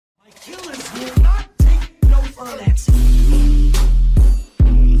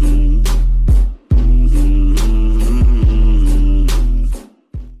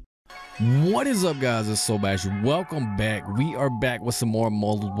is up, guys? It's Solbash. Welcome back. We are back with some more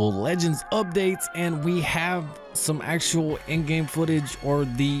Multiple Legends updates, and we have some actual in-game footage, or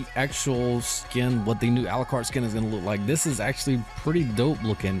the actual skin, what the new Alucard skin is going to look like. This is actually pretty dope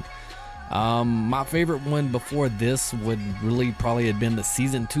looking. My favorite one before this would really probably have been the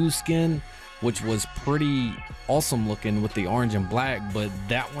season 2 skin, which was pretty awesome looking with the orange and black, but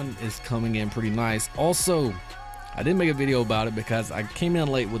that one is coming in pretty nice. Also, I didn't make a video about it because I came in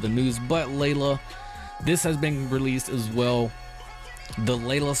late with the news, but Layla, this has been released as well. The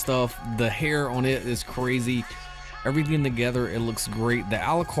Layla stuff, the hair on it is crazy. Everything together, it looks great. The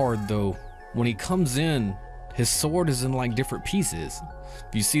Alucard though, when he comes in, his sword is in like different pieces.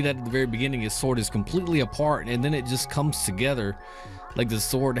 If you see that at the very beginning, his sword is completely apart, and then it just comes together. Like the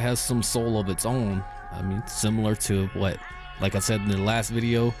sword has some soul of its own. I mean, similar to what, like I said in the last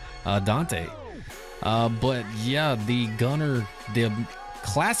video, Dante. But yeah, the gunner, the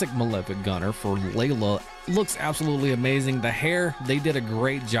classic Malefic gunner for Layla, looks absolutely amazing. The hair, they did a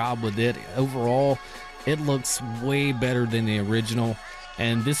great job with it. Overall, it looks way better than the original.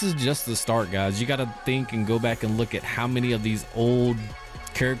 And this is just the start, guys. You got to think and go back and look at how many of these old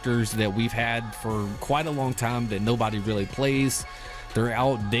characters that we've had for quite a long time that nobody really plays. They're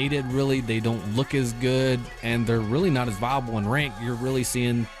outdated, really. They don't look as good, and they're really not as viable in rank. You're really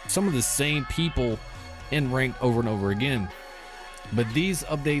seeing some of the same people in rank over and over again. But these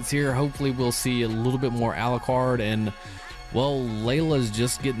updates here, hopefully we'll see a little bit more Alucard, and well, Layla's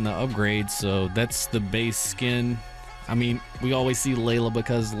just getting the upgrade, so that's the base skin. I mean, we always see Layla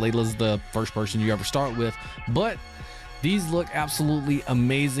because Layla's the first person you ever start with, but these look absolutely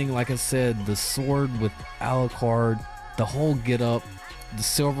amazing. Like I said, the sword with Alucard, the whole get up, the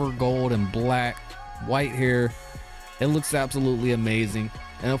silver, gold, and black, white hair, it looks absolutely amazing.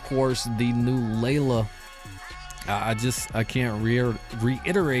 And of course, the new Layla, I can't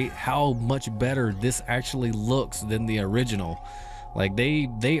reiterate how much better this actually looks than the original. Like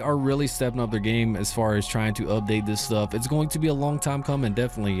they are really stepping up their game as far as trying to update this stuff. It's going to be a long time coming,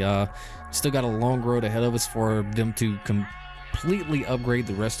 definitely. Still got a long road ahead of us for them to completely upgrade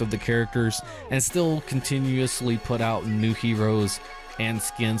the rest of the characters and still continuously put out new heroes and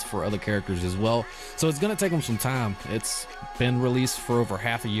skins for other characters as well. So it's gonna take them some time. It's been released for over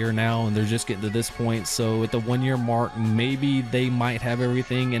half a year now, and they're just getting to this point. So at the 1 year mark, maybe they might have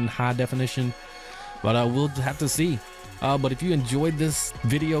everything in high definition, but we'll have to see. But if you enjoyed this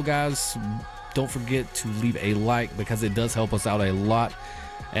video, guys, don't forget to leave a like because it does help us out a lot.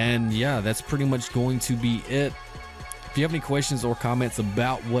 And yeah, that's pretty much going to be it. If you have any questions or comments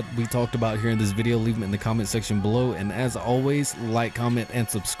about what we talked about here in this video, leave them in the comment section below. And as always, like, comment, and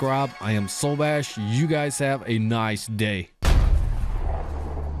subscribe. I am Solbash. You guys have a nice day.